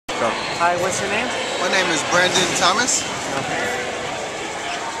Go. Hi, what's your name? My name is Brandon Thomas. Okay.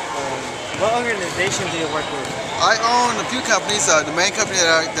 What organization do you work with? I own a few companies. The main company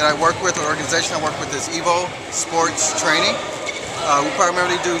that I work with, or organization I work with, is Evo Sports Training. We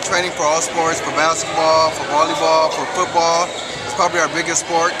primarily do training for all sports, for basketball, for volleyball, for football. It's probably our biggest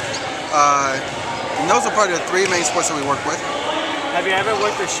sport. And those are probably the three main sports that we work with. Have you ever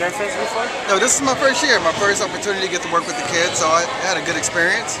worked with ShareFest before? No, this is my first year, my first opportunity to get to work with the kids, so I had a good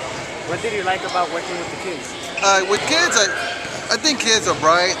experience. What did you like about working with the kids? With kids, I think kids are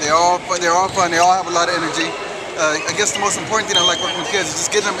bright. They're all fun. They all have a lot of energy. I guess the most important thing I like working with kids is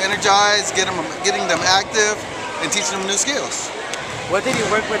just getting them energized, getting them active, and teaching them new skills. What did you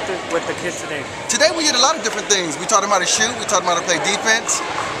work with the kids today? Today we did a lot of different things. We taught them how to shoot. We taught them how to play defense.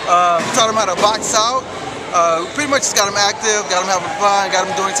 We taught them how to box out. We pretty much just got them active, got them having fun, got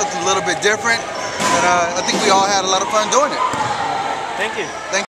them doing something a little bit different. And I think we all had a lot of fun doing it. Thank you.